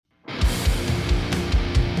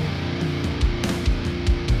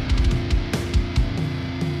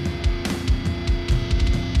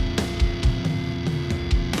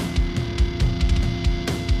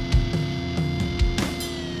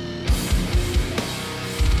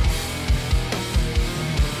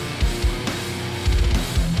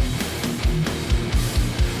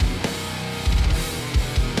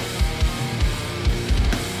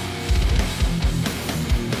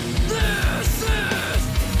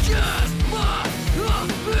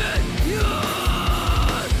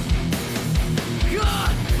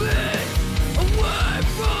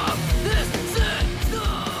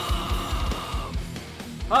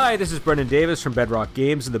Hi, this is Brendan Davis from Bedrock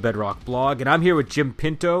Games and the Bedrock Blog, and I'm here with Jim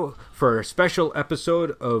Pinto for a special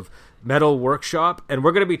episode of Metal Workshop, and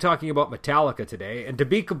we're going to be talking about Metallica today. And to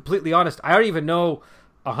be completely honest, I don't even know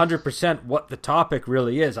 100% what the topic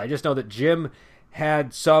really is. I just know that Jim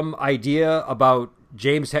had some idea about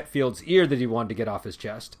James Hetfield's ear that he wanted to get off his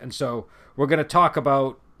chest, and so we're going to talk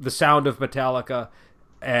about the sound of Metallica,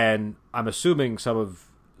 and I'm assuming some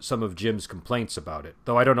of Jim's complaints about it,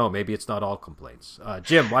 though I don't know. Maybe it's not all complaints.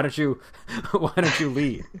 Jim, why don't you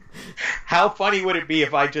lead? How funny would it be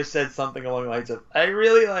if I just said something along the lines of, "I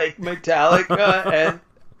really like Metallica, and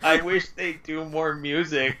I wish they'd do more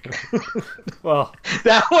music." Well,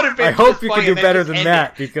 that would have been. I hope you can do better than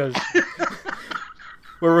that, because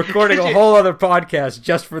we're recording a whole other podcast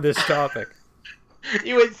just for this topic.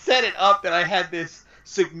 You had set it up that I had this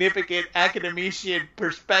significant academician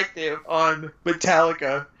perspective on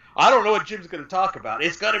Metallica. I don't know what Jim's going to talk about.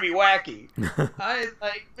 It's going to be wacky. I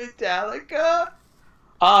like Metallica.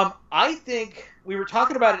 I think we were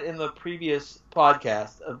talking about it in the previous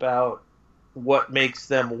podcast about what makes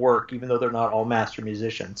them work, even though they're not all master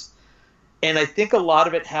musicians. And I think a lot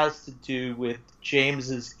of it has to do with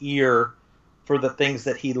James's ear for the things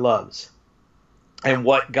that he loves and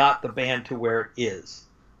what got the band to where it is.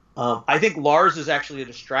 I think Lars is actually a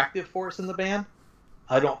distractive force in the band.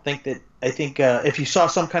 I think if you saw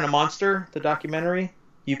Some Kind of Monster, the documentary,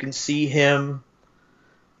 you can see him,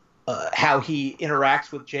 how he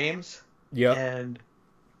interacts with James. Yeah. And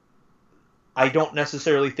I don't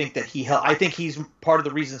necessarily think that I think he's part of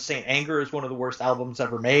the reason Saint Anger is one of the worst albums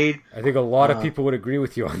ever made. I think a lot of people would agree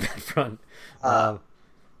with you on that front.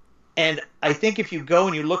 And I think if you go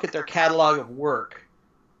and you look at their catalog of work,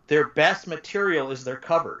 their best material is their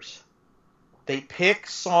covers. They pick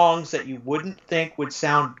songs that you wouldn't think would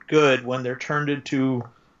sound good when they're turned into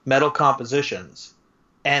metal compositions.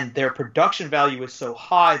 And their production value is so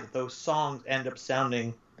high that those songs end up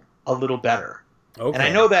sounding a little better. Okay. And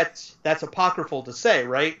I know that's apocryphal to say,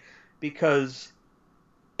 right? Because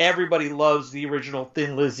everybody loves the original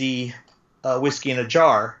Thin Lizzy, Whiskey in a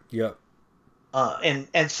Jar. Yep.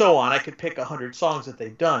 And so on. I could pick 100 songs that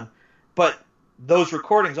they've done. But those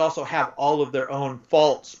recordings also have all of their own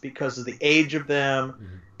faults because of the age of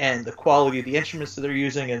them and the quality of the instruments that they're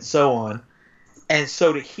using and so on. And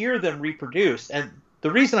so to hear them reproduced, and the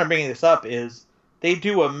reason I'm bringing this up is they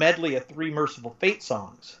do a medley of 3 Merciful Fate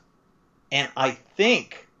songs. And I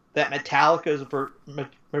think that Metallica's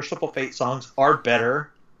Merciful Fate songs are better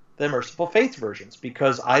than Merciful Fate's versions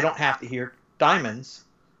because I don't have to hear Diamond's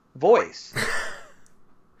voice.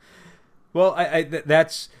 Well,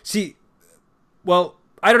 well,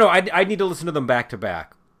 I don't know. I need to listen to them back to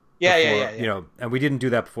back. Yeah. You know, and we didn't do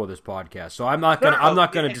that before this podcast, so I'm not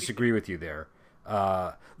gonna disagree with you there.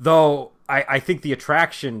 Though I think the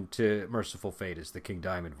attraction to Merciful Fate is the King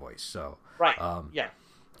Diamond voice. So right, yeah.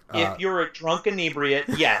 If you're a drunk inebriate,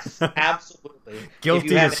 yes, absolutely.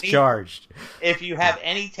 Guilty as charged. If you have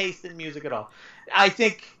any taste in music at all, I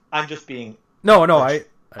think I'm just being I'm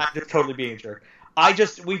just totally being a jerk.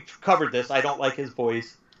 We've covered this. I don't like his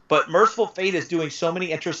voice. But Merciful Fate is doing so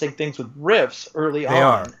many interesting things with riffs early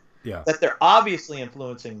on that they're obviously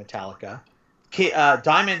influencing Metallica.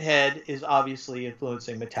 Diamond Head is obviously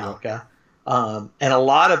influencing Metallica. Yeah. And a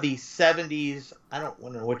lot of these 70s, I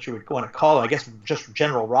don't know what you would want to call them, I guess just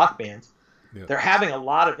general rock bands, they're having a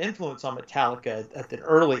lot of influence on Metallica at an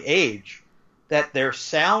early age, that their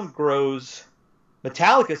sound grows,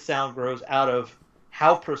 Metallica's sound grows out of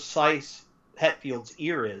how precise Hetfield's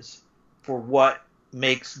ear is for what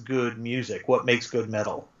makes good music, what makes good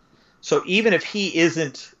metal. So even if he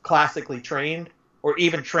isn't classically trained or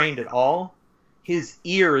even trained at all, his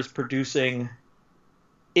ear is bringing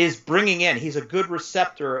in, he's a good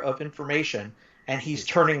receptor of information, and he's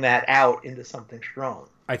turning that out into something strong.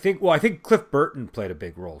 I think Cliff Burton played a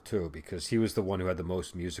big role too, because he was the one who had the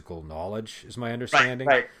most musical knowledge, is my understanding.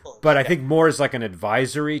 Right. But I think more as like an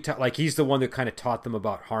advisory, like he's the one that kind of taught them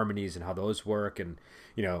about harmonies and how those work, and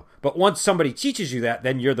you know. But once somebody teaches you that,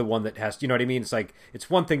 then you're the one that has, you know what I mean? It's like, it's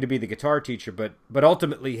one thing to be the guitar teacher, but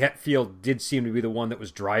ultimately Hetfield did seem to be the one that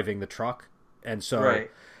was driving the truck, and so. Right.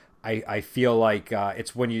 I feel like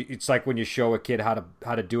it's like when you show a kid how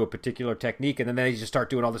to do a particular technique, and then they just start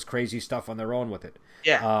doing all this crazy stuff on their own with it.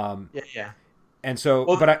 Yeah. Yeah. And so,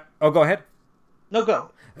 go ahead. No,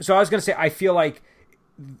 go. So I was going to say, I feel like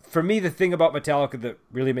for me, the thing about Metallica that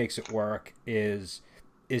really makes it work is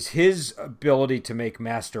his ability to make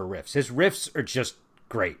master riffs. His riffs are just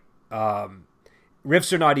great.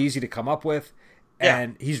 Riffs are not easy to come up with,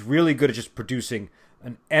 and he's really good at just producing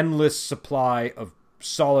an endless supply of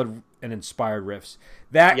solid and inspired riffs.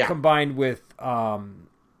 That combined with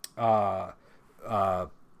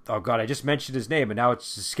oh God, I just mentioned his name and now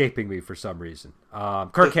it's escaping me for some reason.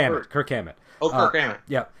 Kirk Hammett. Kirk Hammett. Oh, Kirk Hammett.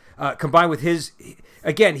 Yeah. Combined with his,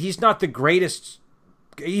 again, he's not the greatest.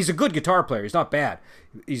 He's a good guitar player. He's not bad.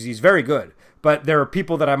 He's very good. But there are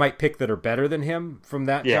people that I might pick that are better than him from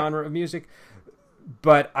that genre of music.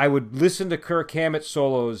 But I would listen to Kirk Hammett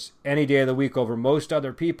solos any day of the week over most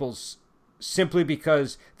other people's simply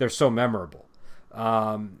because they're so memorable.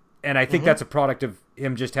 And I think that's a product of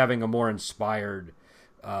him just having a more inspired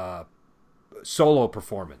solo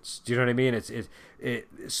performance. Do you know what I mean?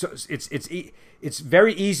 It's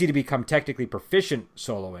very easy to become technically proficient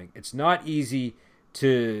soloing. It's not easy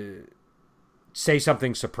to say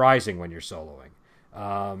something surprising when you're soloing.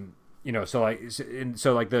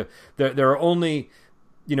 There are only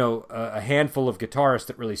a handful of guitarists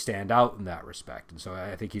that really stand out in that respect, and so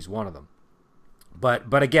I think he's one of them.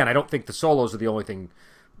 But again, I don't think the solos are the only thing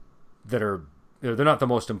that are. They're not the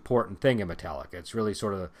most important thing in Metallica. It's really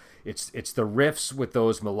sort of it's the riffs with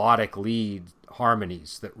those melodic lead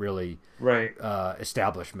harmonies that really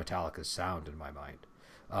establish Metallica's sound in my mind.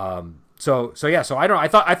 So I don't know. I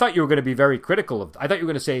thought you were going to be very critical of. I thought you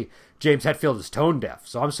were going to say James Hetfield is tone deaf.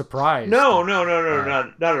 So I'm surprised. No, not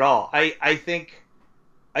at all. I think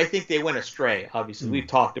they went astray. Obviously, we've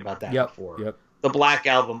talked about that before. Yep. The Black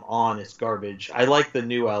Album is garbage. I like the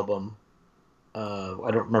new album. I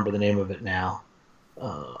don't remember the name of it now.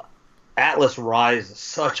 Atlas Rise is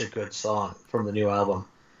such a good song from the new album.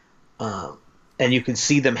 And you can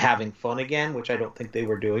see them having fun again, which I don't think they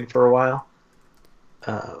were doing for a while.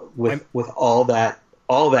 With all that,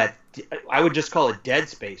 I would just call it dead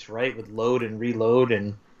space, right? With Load and Reload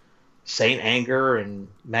and Saint Anger and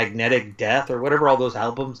Magnetic Death or whatever all those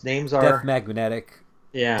albums names are. Death Magnetic.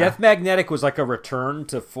 Yeah. Death Magnetic was like a return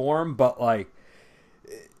to form, but like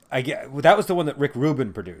that was the one that Rick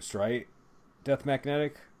Rubin produced, right? Death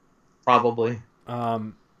Magnetic? Probably.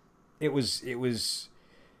 It was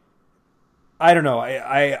I don't know.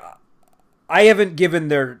 I haven't given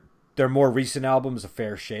their more recent albums a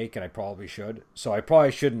fair shake, and I probably should. So I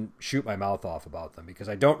probably shouldn't shoot my mouth off about them because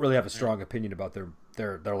I don't really have a strong opinion about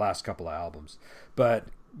their last couple of albums. But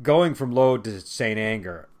going from Load to Saint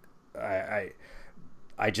Anger, I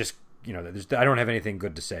just I don't have anything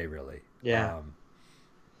good to say really. Yeah.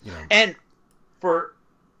 And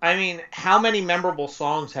how many memorable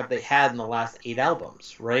songs have they had in the last 8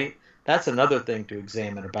 albums, right? That's another thing to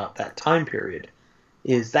examine about that time period.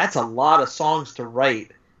 Is that's a lot of songs to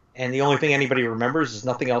write, and the only thing anybody remembers is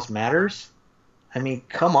Nothing Else Matters? I mean,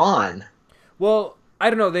 come on. Well, I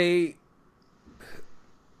don't know.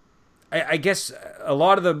 I guess a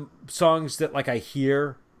lot of the songs that I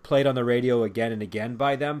hear played on the radio again and again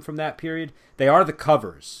by them from that period, they are the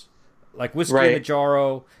covers. Like Whiskey in the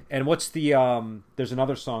Jarro, and what's the there's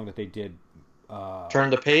another song that they did. Turn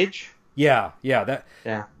the Page? Yeah.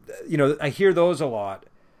 I hear those a lot.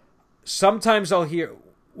 Sometimes I'll hear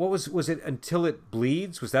was it Until It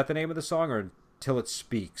Bleeds? Was that the name of the song, or Until It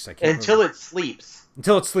Speaks? I can't Until remember. It Sleeps.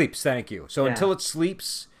 Until It Sleeps, thank you. So Until It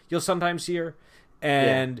Sleeps, you'll sometimes hear,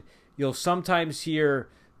 and you'll sometimes hear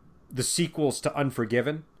the sequels to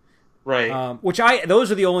Unforgiven. Right.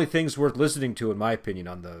 Those are the only things worth listening to, in my opinion,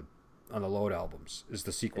 on the Load albums, is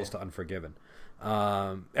the sequels to Unforgiven.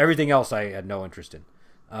 Everything else I had no interest in.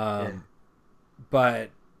 But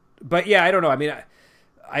yeah, I don't know. I mean,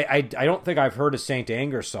 I don't think I've heard a Saint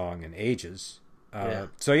Anger song in ages.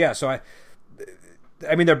 So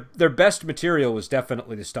I mean, their best material was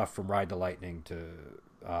definitely the stuff from Ride the Lightning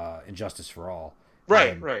to Injustice for All.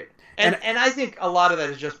 Right. And I think a lot of that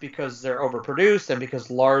is just because they're overproduced and because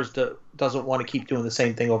Lars doesn't want to keep doing the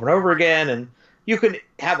same thing over and over again, and you can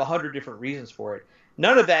have 100 different reasons for it.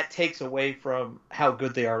 None of that takes away from how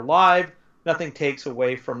good they are live. Nothing takes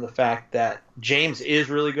away from the fact that James is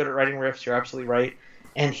really good at writing riffs. You're absolutely right.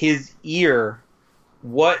 And his ear,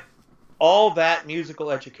 all that musical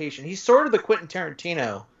education. He's sort of the Quentin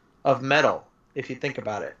Tarantino of metal, if you think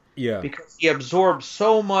about it. Yeah. Because he absorbed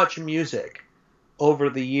so much music over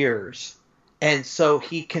the years. And so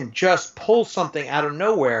he can just pull something out of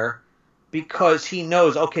nowhere because he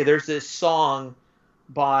knows, okay, there's this song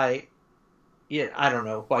by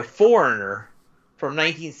Foreigner from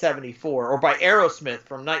 1974 or by Aerosmith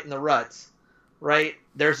from Night in the Ruts, right?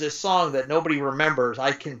 There's this song that nobody remembers.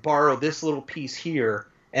 I can borrow this little piece here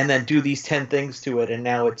and then do these 10 things to it, and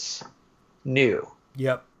now it's new.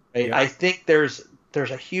 Yep. Right? Yep. I think there's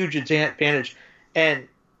a huge advantage, and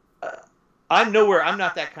I'm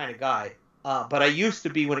not that kind of guy, but I used to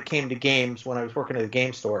be when it came to games when I was working at a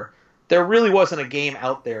game store. There really wasn't a game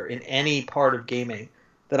out there in any part of gaming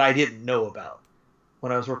that I didn't know about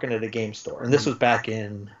when I was working at a game store. And this was back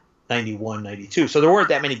in 91, 92. So there weren't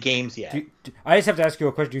that many games yet. I just have to ask you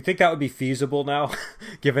a question. Do you think that would be feasible now,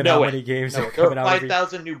 given how many games are coming out? There were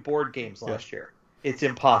 5,000 new board games last year. It's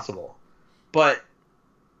impossible. But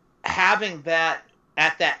having that,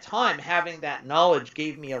 at that time, having that knowledge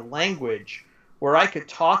gave me a language where I could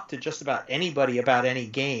talk to just about anybody about any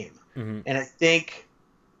game. Mm-hmm. And I think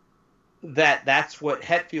that's what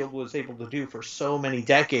Hetfield was able to do for so many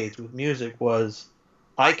decades with music was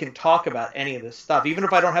I can talk about any of this stuff. Even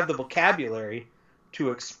if I don't have the vocabulary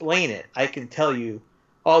to explain it, I can tell you,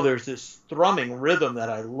 oh, there's this thrumming rhythm that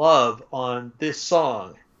I love on this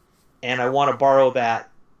song, and I want to borrow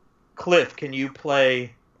that. Cliff, can you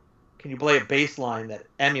play a bass line that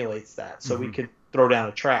emulates that so we can throw down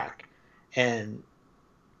a track? And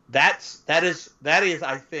that is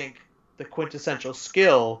I think the quintessential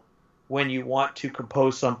skill when you want to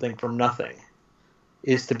compose something from nothing,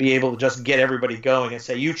 is to be able to just get everybody going and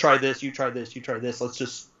say, you try this, you try this, you try this, let's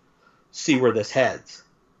just see where this heads.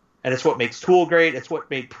 And it's what makes Tool great. It's what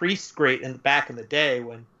made Priest great back in the day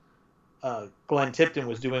when Glenn Tipton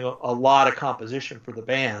was doing a lot of composition for the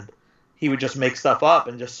band. He would just make stuff up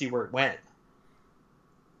and just see where it went.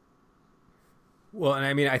 Well, and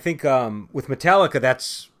I mean, I think with Metallica,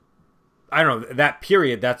 that's, I don't know, that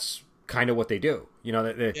period, that's kind of what they do. You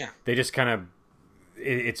know, they just kind of,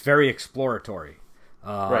 it's very exploratory.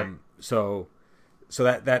 Right. So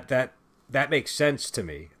that makes sense to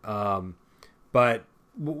me. But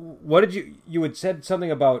what did you had said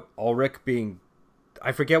something about Ulrich being,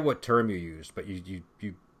 I forget what term you used, but you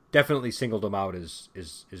definitely singled him out as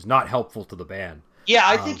not helpful to the band. Yeah,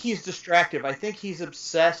 I think he's distractive. I think he's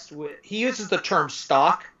obsessed with, he uses the term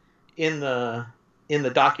stock in the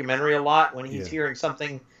documentary a lot when he's hearing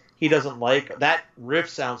something he doesn't like. That riff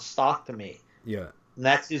sounds stock to me. Yeah. And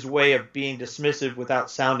that's his way of being dismissive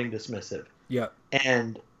without sounding dismissive. Yeah.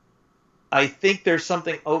 And I think there's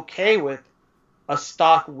something okay with a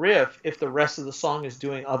stock riff if the rest of the song is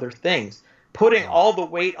doing other things. Putting all the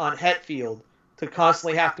weight on Hetfield to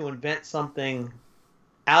constantly have to invent something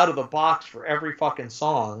out of the box for every fucking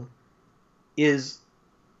song is,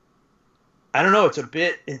 I don't know, it's a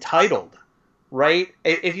bit entitled, right?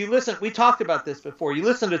 If you listen, we talked about this before, you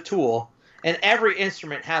listen to Tool, and every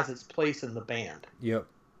instrument has its place in the band. Yep.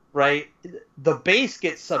 Right? The bass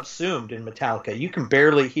gets subsumed in Metallica. You can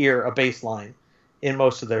barely hear a bass line in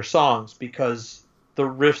most of their songs because the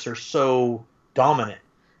riffs are so dominant.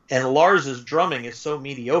 And Lars's drumming is so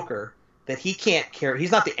mediocre that he can't carry,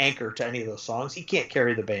 he's not the anchor to any of those songs. He can't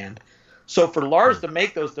carry the band. So for Lars to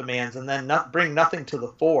make those demands and then bring nothing to the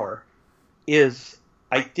fore is,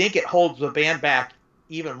 I think it holds the band back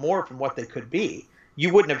even more from what they could be.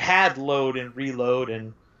 You wouldn't have had Load and Reload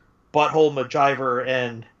and Butthole Majiver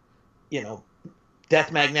and, you know,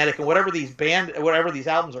 Death Magnetic and whatever these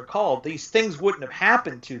albums are called. These things wouldn't have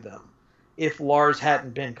happened to them if Lars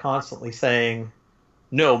hadn't been constantly saying,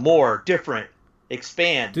 no, more, different,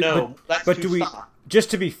 expand, but do we,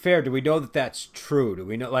 just to be fair, do we know that that's true? Do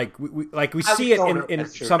we know, we see it in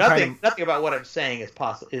some nothing about what I'm saying is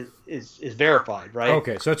possible is verified, right?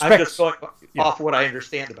 Okay, so I'm just going off what I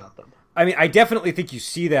understand about them. I mean, I definitely think you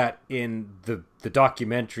see that in the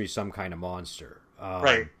documentary, Some Kind of Monster.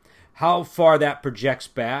 Right. How far that projects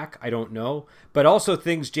back, I don't know. But also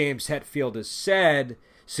things James Hetfield has said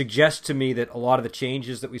suggest to me that a lot of the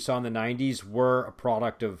changes that we saw in the 90s were a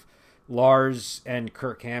product of Lars and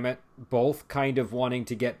Kirk Hammett both kind of wanting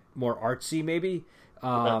to get more artsy, maybe.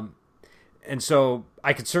 And so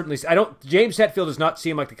I could certainly, James Hetfield does not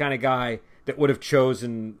seem like the kind of guy that would have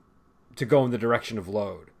chosen to go in the direction of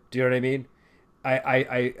Load. Do you know what I mean?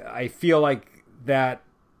 I feel like that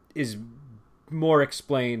is more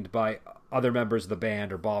explained by other members of the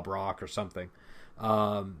band or Bob Rock or something.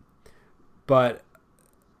 But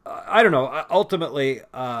I don't know. Ultimately,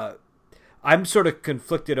 I'm sort of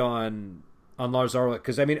conflicted on Lars Ulrich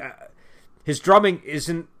because I mean, his drumming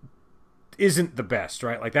isn't the best,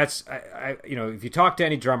 right? Like that's if you talk to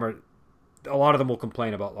any drummer, a lot of them will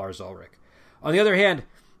complain about Lars Ulrich. On the other hand,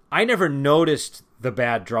 I never noticed the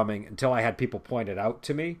bad drumming until I had people point it out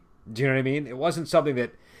to me. Do you know what I mean? It wasn't something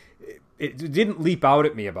that it didn't leap out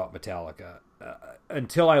at me about Metallica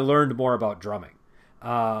until I learned more about drumming.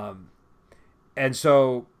 And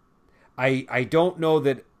so I don't know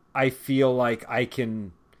that I feel like I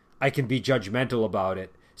can be judgmental about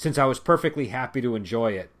it since I was perfectly happy to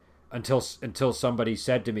enjoy it until somebody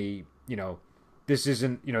said to me, this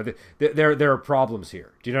isn't, there are problems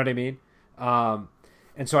here. Do you know what I mean?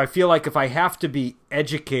 And so I feel like if I have to be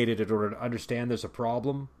educated in order to understand there's a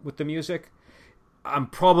problem with the music, I'm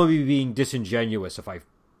probably being disingenuous if I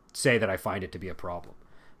say that I find it to be a problem.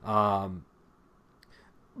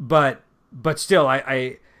 But still,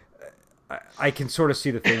 I I can sort of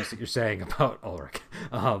see the things that you're saying about Ulrich.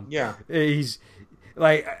 Yeah. He's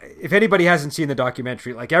like, if anybody hasn't seen the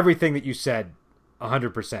documentary, like everything that you said,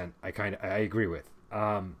 100%, I agree with.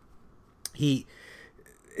 He,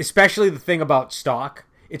 especially the thing about stock.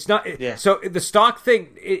 It's not so the stock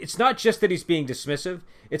thing. It's not just that he's being dismissive.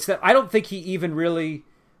 It's that I don't think he even really.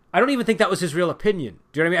 I don't even think that was his real opinion.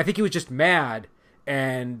 Do you know what I mean? I think he was just mad,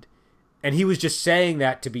 and he was just saying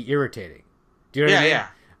that to be irritating. Do you know what I mean? Yeah.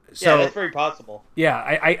 So, that's very possible.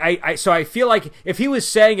 Yeah, so I feel like if he was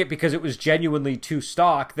saying it because it was genuinely too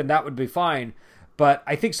stock, then that would be fine. But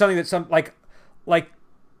I think something that like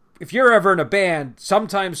if you're ever in a band,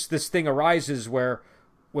 sometimes this thing arises where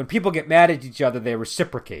when people get mad at each other, they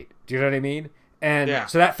reciprocate. Do you know what I mean? And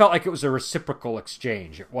so that felt like it was a reciprocal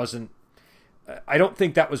exchange. It wasn't. I don't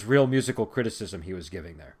think that was real musical criticism he was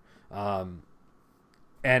giving there.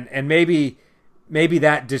 And maybe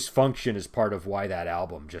that dysfunction is part of why that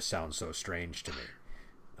album just sounds so strange to me.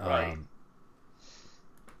 Right.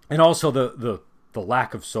 And also the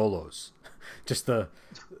lack of solos. Just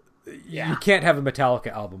you can't have a Metallica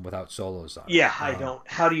album without solos on it. Yeah, I don't.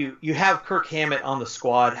 How do you have Kirk Hammett on the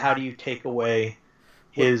squad? How do you take away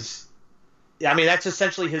his? I mean, that's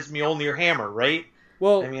essentially his Mjolnir hammer, right?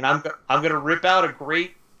 Well, I mean, I'm going to rip out a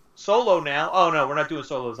great solo now. Oh no, we're not doing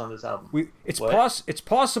solos on this album. It's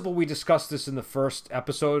possible we discussed this in the first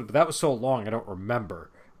episode, but that was so long I don't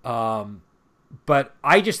remember. But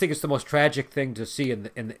I just think it's the most tragic thing to see.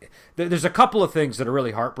 There's a couple of things that are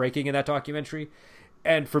really heartbreaking in that documentary.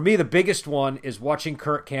 And for me, the biggest one is watching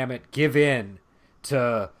Kirk Hammett give in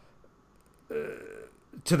to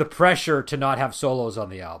the pressure to not have solos on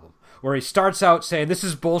the album. Where he starts out saying, this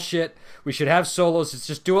is bullshit, we should have solos, let's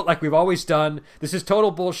just do it like we've always done. This is total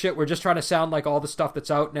bullshit, we're just trying to sound like all the stuff that's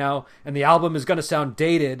out now, and the album is going to sound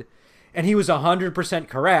dated. And he was 100%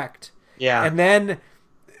 correct. Yeah. And then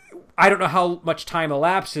I don't know how much time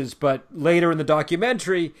elapses, but later in the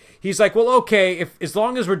documentary, he's like, well, okay, as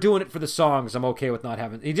long as we're doing it for the songs, I'm okay with not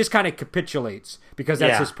having... He just kind of capitulates because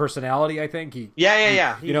that's his personality, I think.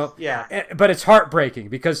 But it's heartbreaking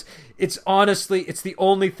because it's the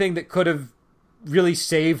only thing that could have really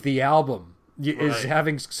saved the album is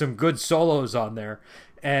having some good solos on there.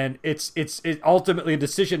 And it's ultimately a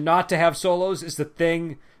decision not to have solos is the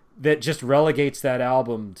thing that just relegates that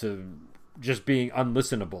album to just being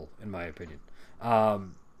unlistenable, in my opinion.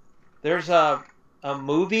 There's a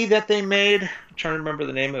movie that they made. I'm trying to remember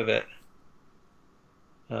the name of it.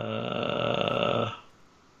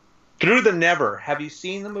 Through the Never. Have you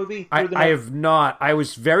seen the movie? I have not. I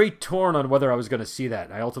was very torn on whether I was going to see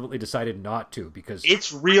that. I ultimately decided not to because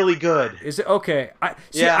it's really good. Is it okay?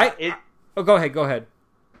 Go ahead.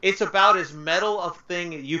 It's about as metal a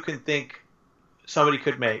thing you can think somebody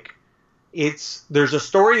could make. There's a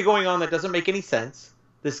story going on that doesn't make any sense.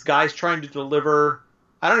 This guy's trying to deliver,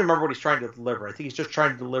 I don't even remember what he's trying to deliver. I think he's just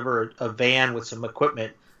trying to deliver a van with some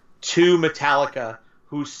equipment to Metallica,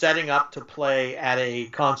 who's setting up to play at a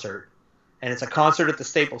concert. And it's a concert at the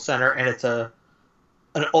Staples Center, and it's an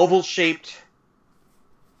oval-shaped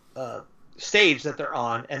stage that they're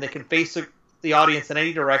on, and they can face the audience in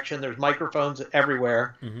any direction. There's microphones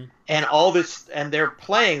everywhere. Mm-hmm. And all this, and they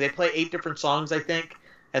play 8 different songs, I think.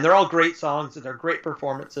 And they're all great songs, and they're great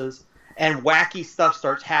performances. And wacky stuff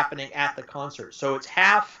starts happening at the concert. So it's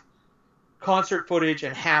half concert footage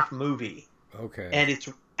and half movie. Okay. And it's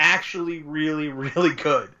actually really, really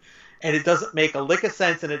good. And it doesn't make a lick of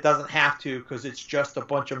sense, and it doesn't have to, because it's just a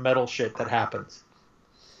bunch of metal shit that happens.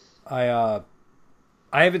 I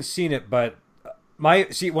haven't seen it, but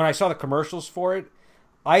when I saw the commercials for it,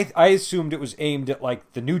 I assumed it was aimed at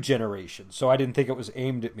like the new generation. So I didn't think it was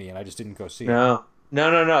aimed at me, and I just didn't go see it. No.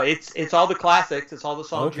 It's all the classics. It's all the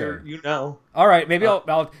songs you know. All right, maybe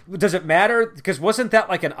I'll. Does it matter? Because wasn't that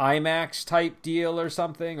like an IMAX type deal or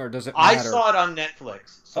something, or does it matter? I saw it on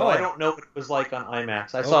Netflix, so I don't know what it was like on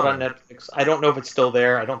IMAX. I saw it on Netflix. I don't know if it's still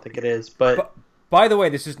there. I don't think it is. But by the way,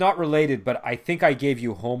 this is not related, but I think I gave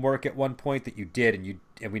you homework at one point that you did,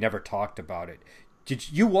 and we never talked about it.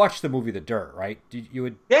 Did you watch the movie The Dirt? Right?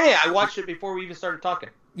 Yeah, I watched it before we even started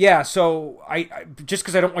talking. Yeah, so I just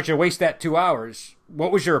because I don't want you to waste that 2 hours,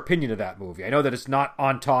 what was your opinion of that movie? I know that it's not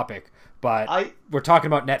on topic, but we're talking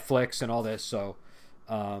about Netflix and all this, so...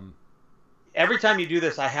 Every time you do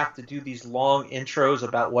this, I have to do these long intros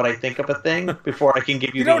about what I think of a thing before I can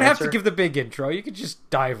give you the answer. You don't have to give the big intro. You can just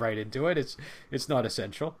dive right into it. It's not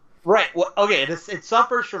essential. Right. Well, okay. It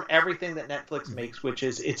suffers from everything that Netflix makes, which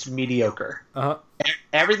is it's mediocre. Uh-huh.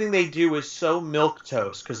 Everything they do is so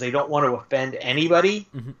milquetoast because they don't want to offend anybody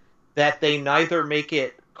that they neither make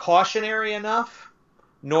it cautionary enough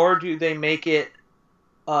nor do they make it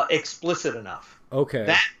explicit enough. Okay.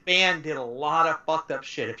 That band did a lot of fucked up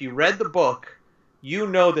shit. If you read the book, you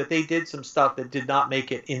know that they did some stuff that did not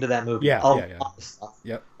make it into that movie. Yeah, a yeah. lot of stuff.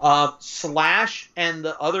 Yep. Slash and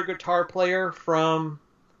the other guitar player from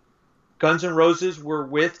Guns N' Roses were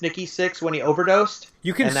with Nikki Sixx when he overdosed.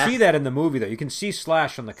 You can see that in the movie, though. You can see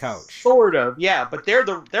Slash on the couch. Sort of, yeah. But they're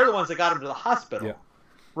the ones that got him to the hospital, Yeah.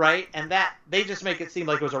 right? And that they just make it seem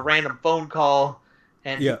like it was a random phone call,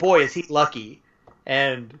 and Yeah. boy, is he lucky.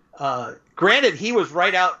 And granted, he was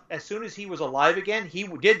right out as soon as he was alive again. He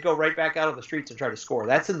did go right back out on the streets and try to score.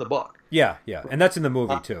 That's in the book. Yeah, yeah. And that's in the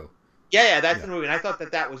movie, too. Yeah, that's in the movie. And I thought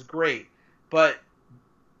that was great. But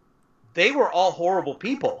they were all horrible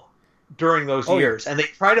people during those years. And they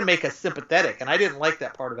try to make us sympathetic. And I didn't like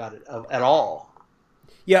that part about it at all.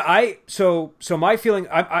 Yeah, so my feeling,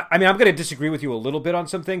 I mean, I'm going to disagree with you a little bit on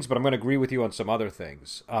some things, but I'm going to agree with you on some other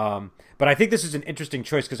things. But I think this is an interesting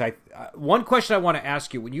choice because one question I want to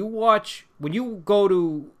ask you, when you go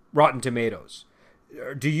to Rotten Tomatoes,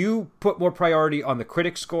 do you put more priority on the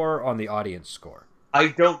critic score or on the audience score? I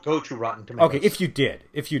don't go to Rotten Tomatoes. Okay, if you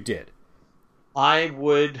did. I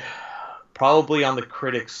would probably on the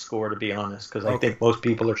critics score, to be honest, because I think most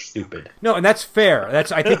people are stupid. No, and that's fair. I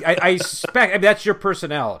think I suspect, I mean, that's your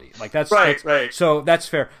personality. Like that's right. So that's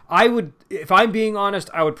fair. I would, if I'm being honest,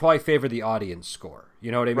 I would probably favor the audience score.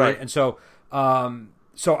 You know what I mean? Right. And so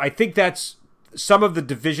I think that's some of the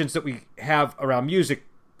divisions that we have around music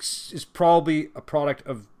is probably a product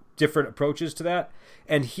of different approaches to that.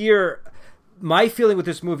 And here, my feeling with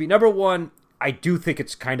this movie, number one, I do think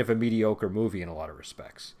it's kind of a mediocre movie in a lot of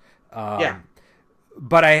respects.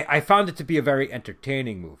 But I found it to be a very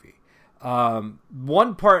entertaining movie.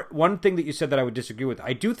 One thing that you said that I would disagree with,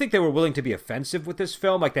 I do think they were willing to be offensive with this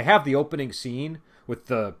film. Like they have the opening scene with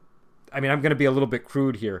I'm going to be a little bit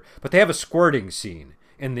crude here, but they have a squirting scene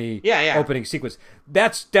in the opening sequence.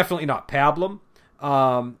 That's definitely not pablum.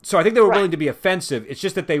 So I think they were willing to be offensive. It's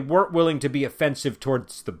just that they weren't willing to be offensive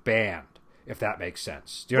towards the band, if that makes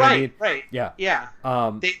sense. Do you know what I mean? Right. Yeah. Yeah.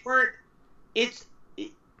 They weren't.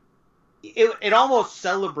 It almost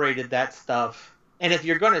celebrated that stuff. And if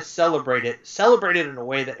you're going to celebrate it in a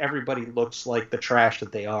way that everybody looks like the trash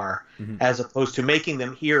that they are, as opposed to making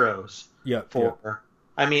them heroes. Yeah.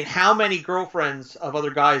 I mean, how many girlfriends of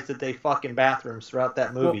other guys did they fuck in bathrooms throughout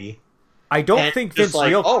that movie? Well, I don't think Vince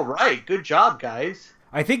Neil. Oh, right, good job, guys.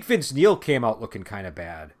 I think Vince Neil came out looking kind of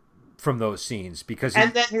bad from those scenes because.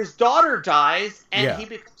 And then his daughter dies, and he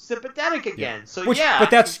becomes sympathetic again. Yeah. So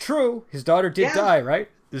but that's true. His daughter did die, right?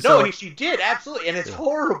 She did absolutely, and it's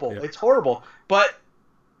horrible. Yeah. It's horrible, but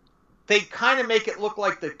they kind of make it look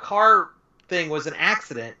like the car thing was an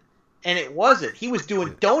accident, and it wasn't. He was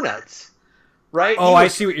doing donuts, right? Oh, I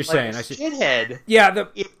see what you're saying. I see. Shithead. Yeah,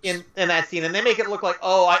 in that scene, and they make it look like,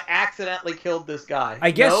 oh, I accidentally killed this guy.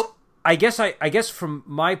 I guess from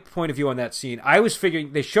my point of view on that scene, I was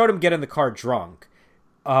figuring they showed him get in the car drunk.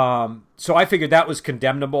 So I figured that was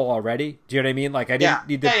condemnable already. Do you know what I mean? Like I didn't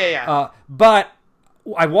need to. But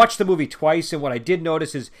I watched the movie twice, and what I did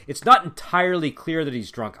notice is it's not entirely clear that he's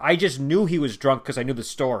drunk. I just knew he was drunk because I knew the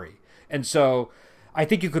story. And so I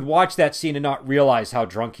think you could watch that scene and not realize how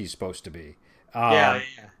drunk he's supposed to be.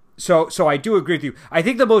 So I do agree with you. I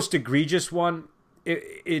think the most egregious one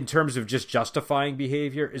in terms of just justifying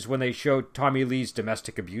behavior is when they showed Tommy Lee's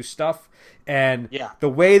domestic abuse stuff. And the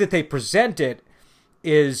way that they present it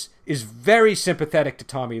is very sympathetic to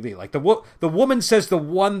Tommy Lee. Like the woman says the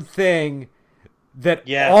one thing that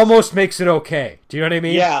almost makes it okay. Do you know what I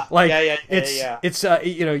mean? Yeah. Like it's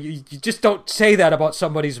you just don't say that about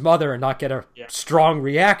somebody's mother and not get a strong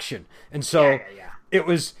reaction. And so it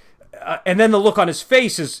was, and then the look on his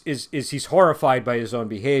face is he's horrified by his own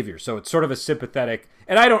behavior. So it's sort of a sympathetic.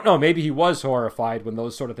 And I don't know, maybe he was horrified when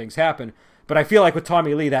those sort of things happen. But I feel like with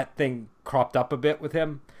Tommy Lee, that thing cropped up a bit with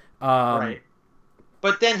him. Right.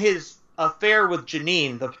 But then his affair with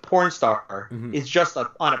Janine, the porn star, is just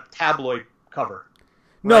on a tabloid cover.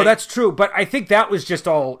 No, right? That's true, but I think that was just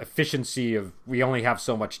all efficiency of we only have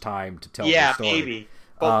so much time to tell the story. Yeah, maybe.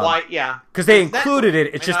 But why? Yeah. Because they included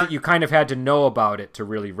it. It's just that you kind of had to know about it to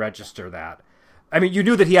really register that. I mean, you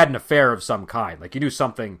knew that he had an affair of some kind. Like, you knew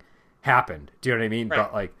something happened. Do you know what I mean?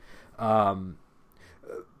 Right.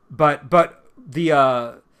 But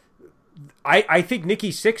the I think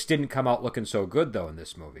Nikki Sixx didn't come out looking so good though in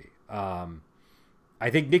this movie. I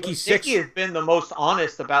think Nikki has been the most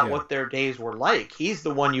honest about what their days were like. He's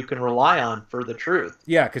the one you can rely on for the truth.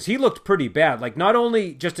 Yeah, because he looked pretty bad. Like, not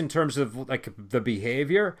only just in terms of like the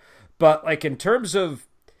behavior, but like in terms of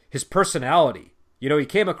his personality. You know, he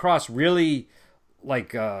came across really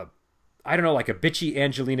like I don't know, like a bitchy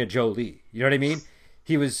Angelina Jolie. You know what I mean?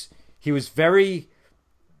 He was very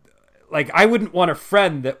like I wouldn't want a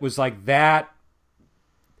friend that was like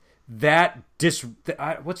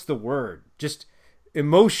what's the word? Just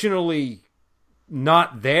emotionally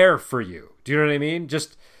not there for you. Do you know what I mean?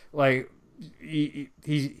 Just like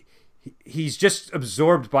he's just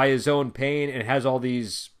absorbed by his own pain and has all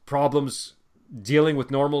these problems dealing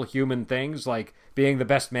with normal human things like being the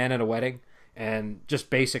best man at a wedding and just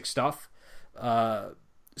basic stuff.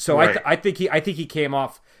 So right. I think he came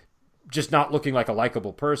off just not looking like a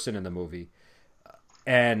likable person in the movie.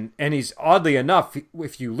 And he's, oddly enough,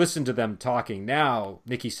 if you listen to them talking now,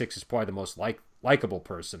 Nikki Sixx is probably the most likable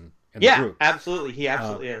person in the group. Yeah, absolutely. He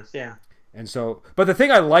absolutely is, yeah. And so, but the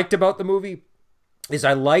thing I liked about the movie is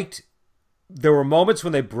there were moments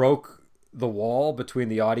when they broke the wall between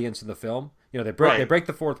the audience and the film. You know, they break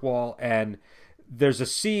the fourth wall, and there's a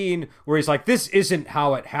scene where he's like, this isn't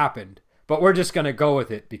how it happened, but we're just going to go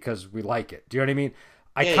with it because we like it. Do you know what I mean?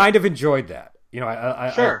 I kind of enjoyed that. You know,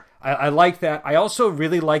 I like that. I also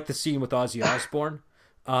really liked the scene with Ozzy Osbourne.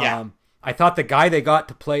 I thought the guy they got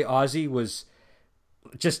to play Ozzy was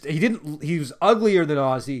just, he was uglier than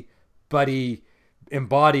Ozzy, but he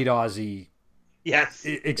embodied Ozzy. Yes.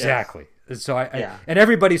 Exactly. Yes. So and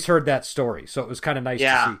everybody's heard that story. So it was kind of nice to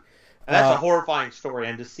see. And that's a horrifying story,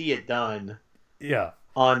 and to see it done. Yeah.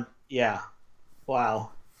 Wow.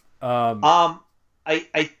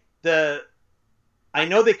 I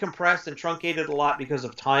know they compressed and truncated a lot because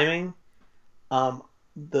of timing.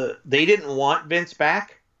 They didn't want Vince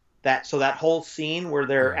back. So that whole scene where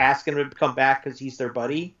they're asking him to come back because he's their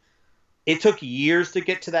buddy, it took years to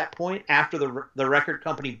get to that point after the record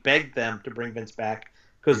company begged them to bring Vince back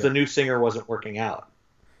because the new singer wasn't working out.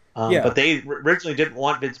 But they originally didn't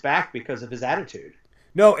want Vince back because of his attitude.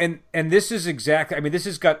 No, and this is exactly, I mean, this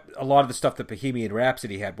has got a lot of the stuff that Bohemian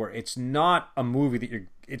Rhapsody had, where it's not a movie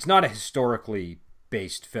it's not a historically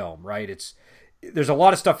based film, right? There's a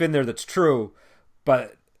lot of stuff in there that's true,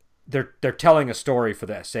 but they're telling a story for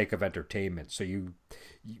the sake of entertainment. So you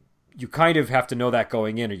kind of have to know that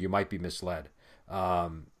going in, or you might be misled.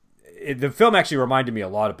 The film actually reminded me a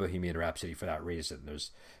lot of Bohemian Rhapsody for that reason.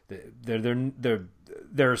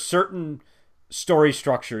 There are certain story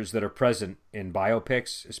structures that are present in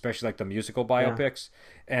biopics, especially like the musical biopics,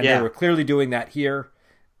 and they were clearly doing that here.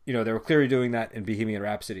 You know, they were clearly doing that in Bohemian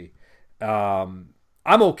Rhapsody. I'm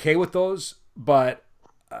okay with those, but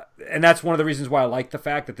and that's one of the reasons why I like the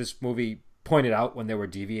fact that this movie pointed out when they were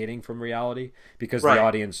deviating from reality, because the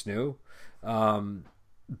audience knew.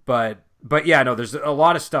 But yeah, no, there's a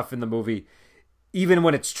lot of stuff in the movie. Even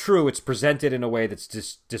when it's true, it's presented in a way that's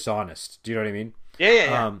dishonest. Do you know what I mean?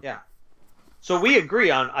 Yeah. So we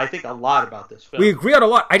agree on, I think, a lot about this film. We agree on a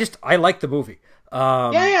lot. I like the movie.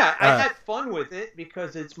 I had fun with it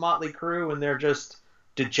because it's Motley Crue and they're just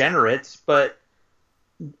degenerates, and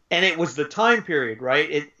it was the time period,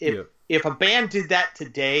 right? If a band did that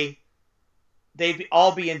today, they'd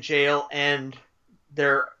all be in jail and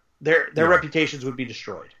their reputations would be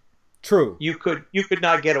destroyed. True. You could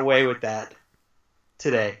not get away with that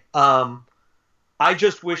today. I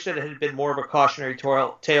just wish that it had been more of a cautionary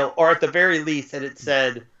tale, or at the very least that it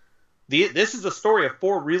said, this is a story of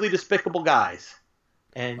 4 really despicable guys,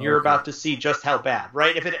 and you're about to see just how bad,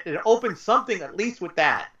 right? If it opened something at least with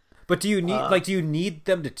that. But do you need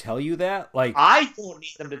them to tell you that? Like, I don't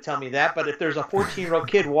need them to tell me that, but if there's a 14-year-old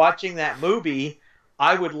kid watching that movie,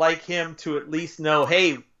 I would like him to at least know,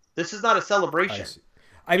 hey, this is not a celebration.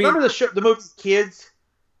 I mean, remember the movie Kids?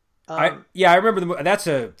 I remember the movie.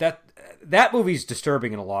 That movie's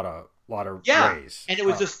disturbing in a lot of ways. And it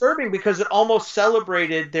was disturbing because it almost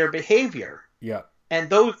celebrated their behavior. Yeah. And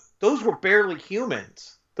those were barely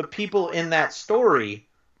humans. The people in that story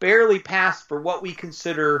barely passed for what we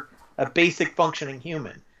consider a basic functioning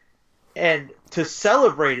human. And to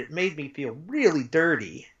celebrate it made me feel really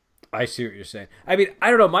dirty. I see what you're saying. I mean,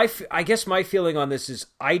 I don't know. I guess my feeling on this is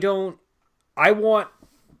I want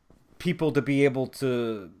people to be able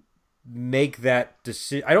to make that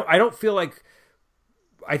decision. I don't feel like,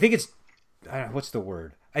 I think it's, what's the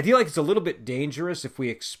word? I feel like it's a little bit dangerous if we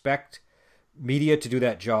expect media to do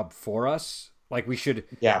that job for us. Like we should,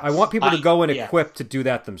 I want people to go and equipped to do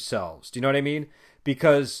that themselves. Do you know what I mean?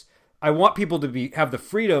 Because I want people to have the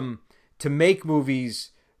freedom to make movies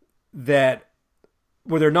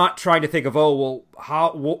where they're not trying to think of,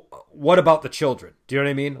 what about the children? Do you know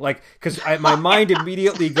what I mean? Like, because my mind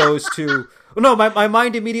immediately goes to, my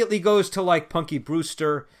mind immediately goes to like Punky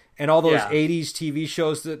Brewster and all those 80s TV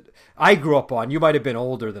shows that I grew up on. You might have been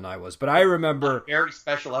older than I was, but I remember... A very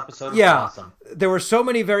special episode was awesome. There were so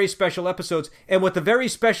many very special episodes, and what the very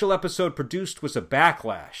special episode produced was a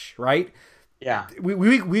backlash, right? Yeah.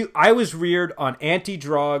 I was reared on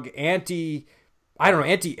anti-drug, I don't know,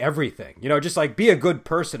 anti everything. You know, just like be a good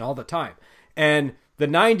person all the time. And the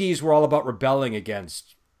 90s were all about rebelling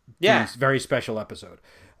against these very special episode.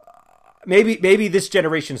 Maybe this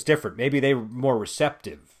generation's different. Maybe they were more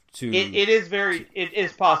receptive to. It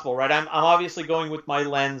is possible, right? I'm obviously going with my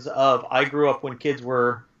lens of I grew up when kids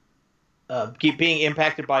were keep being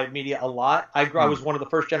impacted by media a lot. I was one of the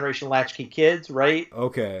first generation latchkey kids, right?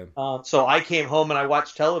 Okay. So I came home and I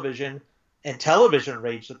watched television, and television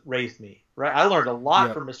raised me, right? I learned a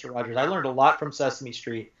lot from Mr. Rogers. I learned a lot from Sesame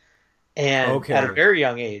Street, and at a very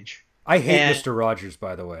young age. I hate Mr. Rogers,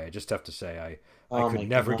 by the way. I just have to say, I could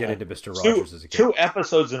never get into Mr. Rogers as a kid. 2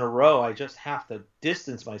 episodes in a row, I just have to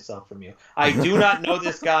distance myself from you. I do not know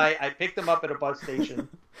this guy. I picked him up at a bus station.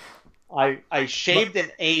 I shaved an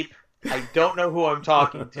ape. I don't know who I'm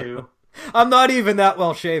talking to. I'm not even that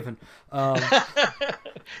well shaven.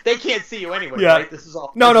 They can't see you anyway, yeah. right? This is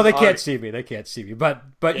all. No, they can't see me. They can't see me.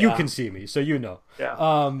 But you can see me, so you know.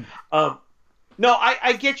 Yeah. No,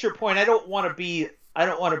 I get your point. I don't want to be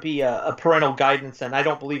a parental guidance, and I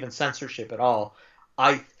don't believe in censorship at all.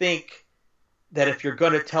 I think that if you're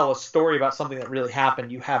going to tell a story about something that really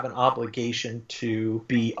happened, you have an obligation to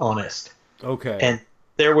be honest. Okay. And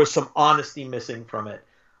there was some honesty missing from it.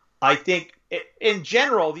 I think, in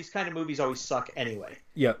general, these kind of movies always suck anyway.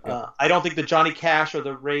 Yeah. I don't think the Johnny Cash or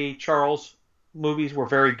the Ray Charles movies were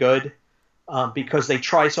very good because they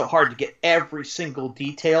try so hard to get every single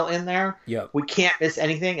detail in there. Yeah. We can't miss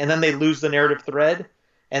anything, and then they lose the narrative thread.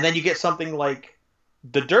 And then you get something like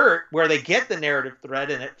The Dirt, where they get the narrative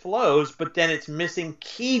thread and it flows, but then it's missing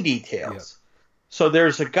key details. Yep. So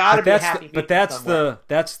there's got to be a happy medium. But that's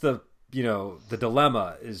the the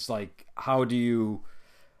dilemma is like how do you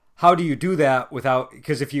do that without,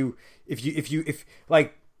 because if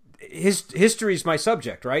like history's my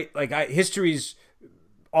subject, right? Like history's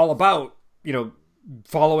all about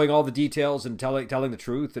following all the details and telling the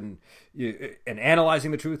truth and analyzing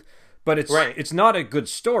the truth, but it's not a good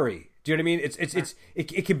story. Do you know what I mean?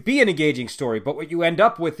 It can be an engaging story, but what you end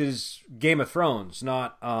up with is Game of Thrones,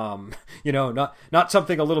 not not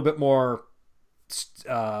something a little bit more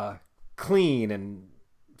clean and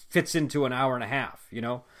fits into an hour and a half.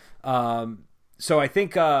 So I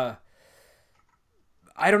think I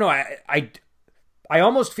don't know. I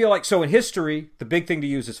almost feel like, so in history, the big thing to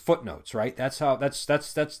use is footnotes, right? That's sort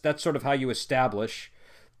of how you establish,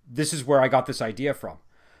 this is where I got this idea from.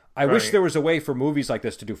 I wish there was a way for movies like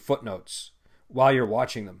this to do footnotes while you're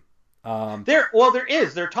watching them. There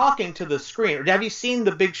is. They're talking to the screen. Have you seen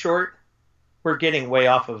The Big Short? We're getting way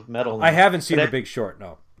off of metal now. I haven't seen The Big Short,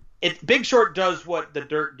 no. Big Short does what The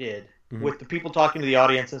Dirt did, with the people talking to the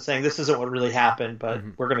audience and saying, this isn't what really happened, but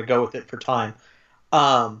we're going to go with it for time.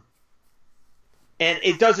 And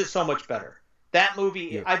it does it so much better. That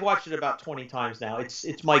movie, I've watched it about 20 times now.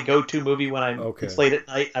 It's my go-to movie when it's late at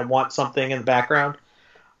night. I want something in the background.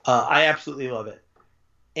 I absolutely love it.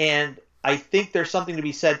 And I think there's something to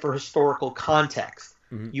be said for historical context.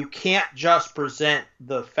 You can't just present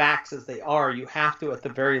the facts as they are. You have to, at the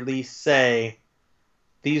very least, say,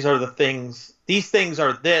 these are the things, these things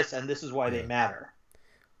are this, and this is why they matter.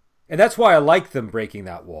 And that's why I like them breaking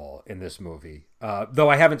that wall in this movie. Though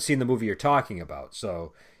I haven't seen the movie you're talking about.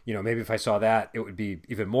 So, maybe if I saw that, it would be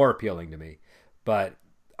even more appealing to me. But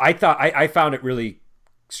I found it really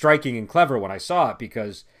striking and clever when I saw it,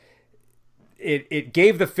 because it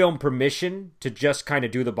gave the film permission to just kind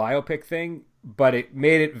of do the biopic thing, but it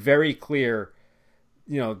made it very clear,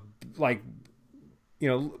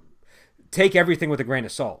 take everything with a grain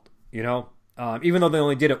of salt, even though they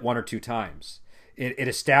only did it 1 or 2 times, it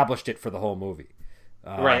established it for the whole movie.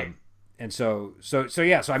 Right. And so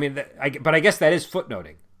I mean, but I guess that is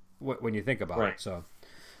footnoting when you think about it. So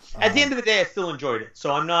at the end of the day, I still enjoyed it.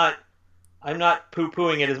 So I'm not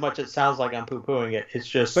poo-pooing it as much as it sounds like I'm poo-pooing it. It's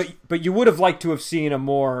just... But you would have liked to have seen a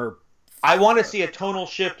more... I want to see a tonal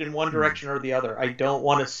shift in one direction or the other. I don't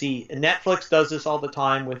want to see... Netflix does this all the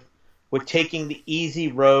time with taking the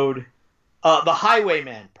easy road. The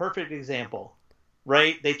Highwaymen, perfect example,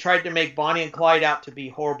 right? They tried to make Bonnie and Clyde out to be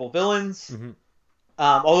horrible villains,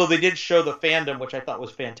 although they did show the fandom, which I thought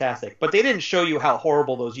was fantastic. But they didn't show you how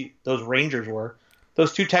horrible those Rangers were.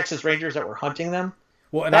 Those 2 Texas Rangers that were hunting them.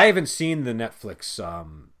 Well, and I haven't seen the Netflix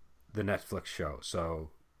show, so...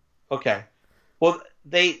 Okay. Well,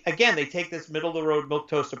 they take this middle-of-the-road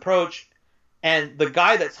milquetoast approach, and the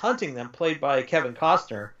guy that's hunting them, played by Kevin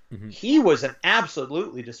Costner, he was an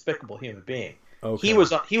absolutely despicable human being. Okay. He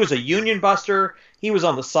was a union buster. He was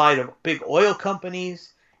on the side of big oil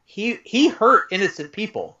companies. He hurt innocent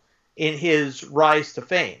people in his rise to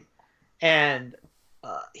fame. And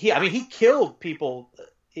he killed people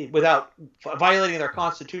without violating their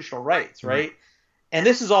constitutional rights, right? and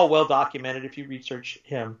this is all well documented if you research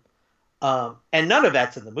him. And none of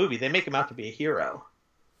that's in the movie. They make him out to be a hero.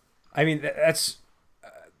 I mean, that's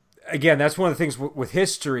again, that's one of the things with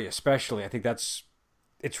history, especially. I think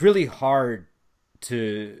it's really hard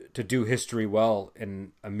to do history well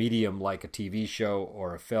in a medium like a TV show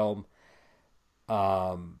or a film.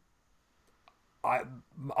 I'm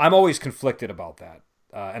always conflicted about that,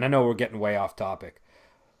 and I know we're getting way off topic.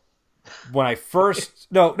 When I first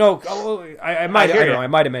I might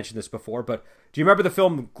have mentioned this before, but do you remember the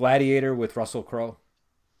film Gladiator with Russell Crowe?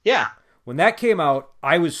 Yeah. When that came out,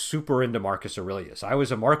 I was super into Marcus Aurelius. I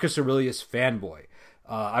was a Marcus Aurelius fanboy.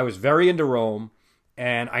 I was very into Rome,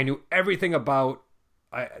 and I knew everything about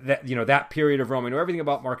that period of Rome. I knew everything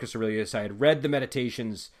about Marcus Aurelius. I had read the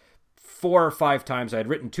Meditations 4 or 5 times. I had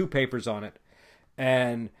written 2 papers on it,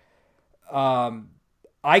 and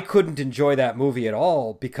I couldn't enjoy that movie at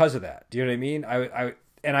all because of that. Do you know what I mean?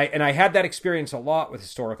 I had that experience a lot with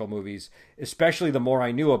historical movies, especially the more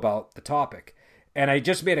I knew about the topic. And I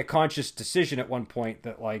just made a conscious decision at one point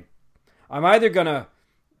that, like, I'm either gonna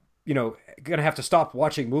have to stop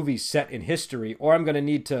watching movies set in history, or I'm gonna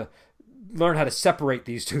need to learn how to separate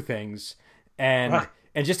these two things and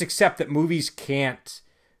just accept that movies can't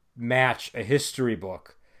match a history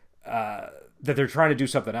book. That they're trying to do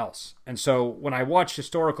something else. And so when I watch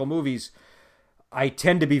historical movies, I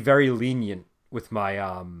tend to be very lenient with my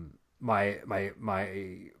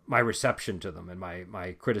my reception to them and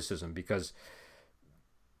my criticism, because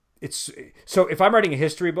so if I'm writing a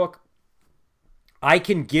history book, I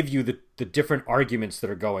can give you the different arguments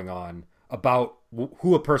that are going on about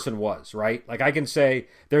who a person was, right? Like, I can say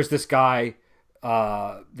there's this guy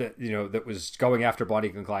that was going after Bonnie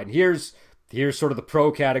and Clyde, and here's sort of the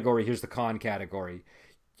pro category, here's the con category.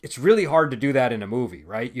 It's really hard to do that in a movie,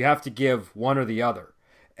 right? You have to give one or the other.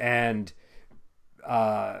 And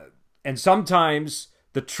sometimes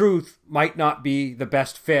the truth might not be the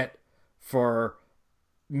best fit for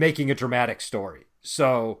making a dramatic story.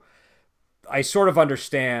 So I sort of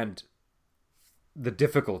understand the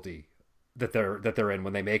difficulty that they're in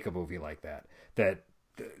when they make a movie like that. That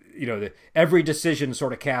every decision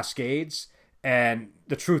sort of cascades, and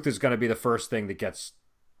the truth is going to be the first thing that gets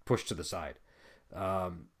pushed to the side.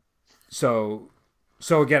 So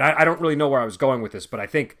again, I don't really know where I was going with this, but I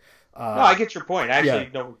think no, I get your point. Actually,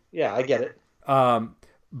 no, yeah, I get it.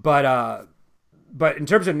 But in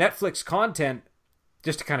terms of Netflix content,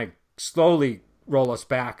 just to kind of slowly roll us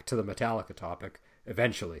back to the Metallica topic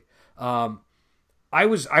eventually. I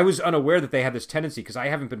was unaware that they had this tendency, because I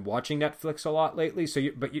haven't been watching Netflix a lot lately.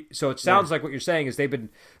 So it sounds like what you're saying is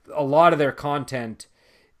a lot of their content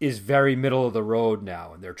is very middle of the road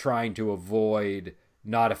now, and they're trying to avoid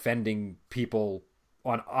not offending people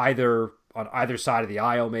on either side of the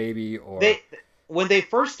aisle, maybe. Or when they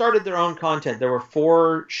first started their own content, there were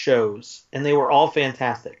 4 shows, and they were all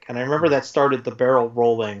fantastic. And I remember that started the barrel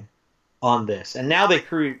rolling on this. And now they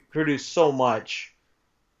produce so much.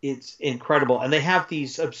 It's incredible. And they have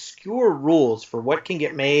these obscure rules for what can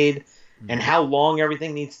get made and how long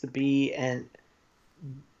everything needs to be. And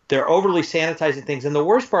they're overly sanitizing things. And the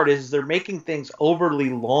worst part is they're making things overly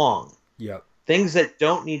long. Yep. Things that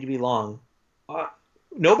don't need to be long.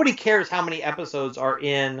 Nobody cares how many episodes are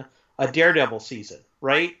in a Daredevil season,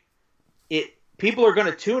 right? People are going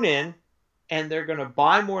to tune in, and they're going to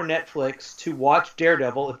buy more Netflix to watch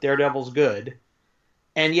Daredevil if Daredevil's good.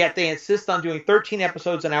 And yet they insist on doing 13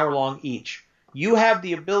 episodes an hour long each. You have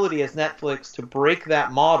the ability as Netflix to break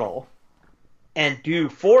that model and do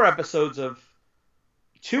 4 episodes of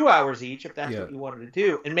 2 hours each, if that's what you wanted to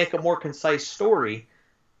do, and make a more concise story.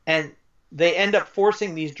 And they end up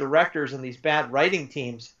forcing these directors and these bad writing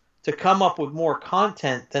teams to come up with more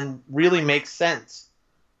content than really makes sense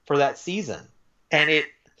for that season. And it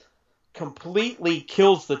completely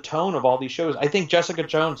kills the tone of all these shows. I think Jessica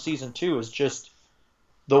Jones season 2 is just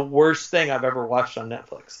the worst thing I've ever watched on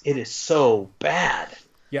Netflix. It is so bad.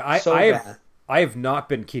 Yeah, I have not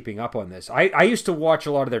been keeping up on this. I used to watch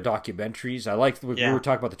a lot of their documentaries. I liked we were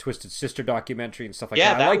talking about the Twisted Sister documentary and stuff like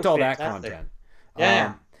that. I liked all fantastic. That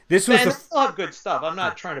content. This was they still have good stuff. I'm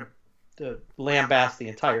not trying to lambast the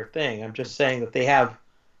entire thing. I'm just saying that they have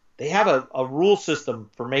a rule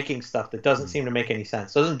system for making stuff that doesn't seem to make any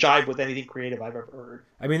sense. Doesn't jive with anything creative I've ever heard.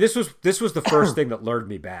 I mean, this was the first thing that lured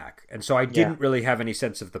me back, and so I didn't really have any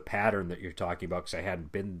sense of the pattern that you're talking about, because I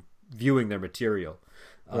hadn't been viewing their material.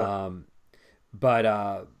 Right. But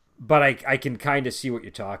I can kind of see what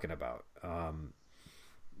you're talking about.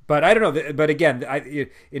 But I don't know. But again,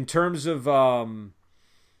 in terms of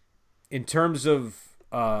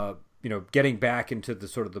getting back into the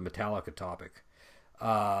sort of the Metallica topic.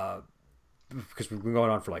 because we've been going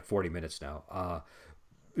on for like 40 minutes now.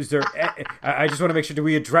 Is there? I just want to make sure. Do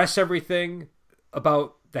we address everything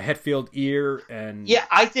about the Hetfield ear? And yeah,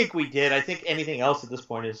 I think we did. I think anything else at this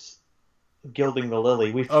point is gilding the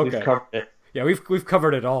lily. We've covered it. Yeah, we've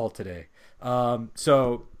covered it all today.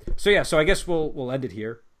 So I guess we'll end it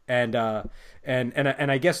here. And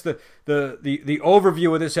I guess the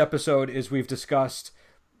overview of this episode is we've discussed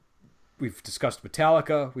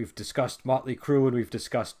Metallica, we've discussed Motley Crue, and we've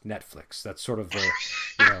discussed Netflix. That's sort of the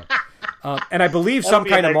and I believe Some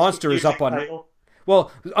Kind of Monster is up on title.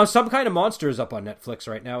 Well, Some Kind of Monster is up on Netflix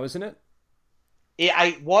right now, isn't it? Yeah,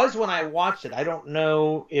 I was when I watched it. I don't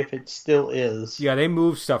know if it still is. Yeah, they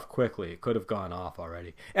move stuff quickly. It could have gone off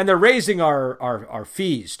already, and they're raising our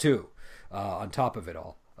fees too, on top of it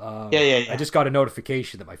all. Yeah. I just got a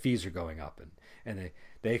notification that my fees are going up, and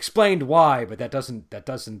they explained why, but that doesn't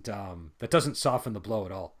soften the blow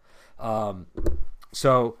at all.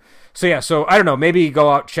 So I don't know. Maybe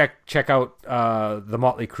go out check out the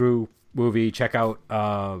Motley Crue movie. Check out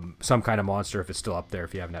Some Kind of Monster if it's still up there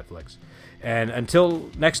if you have Netflix. And until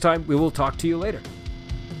next time, we will talk to you later.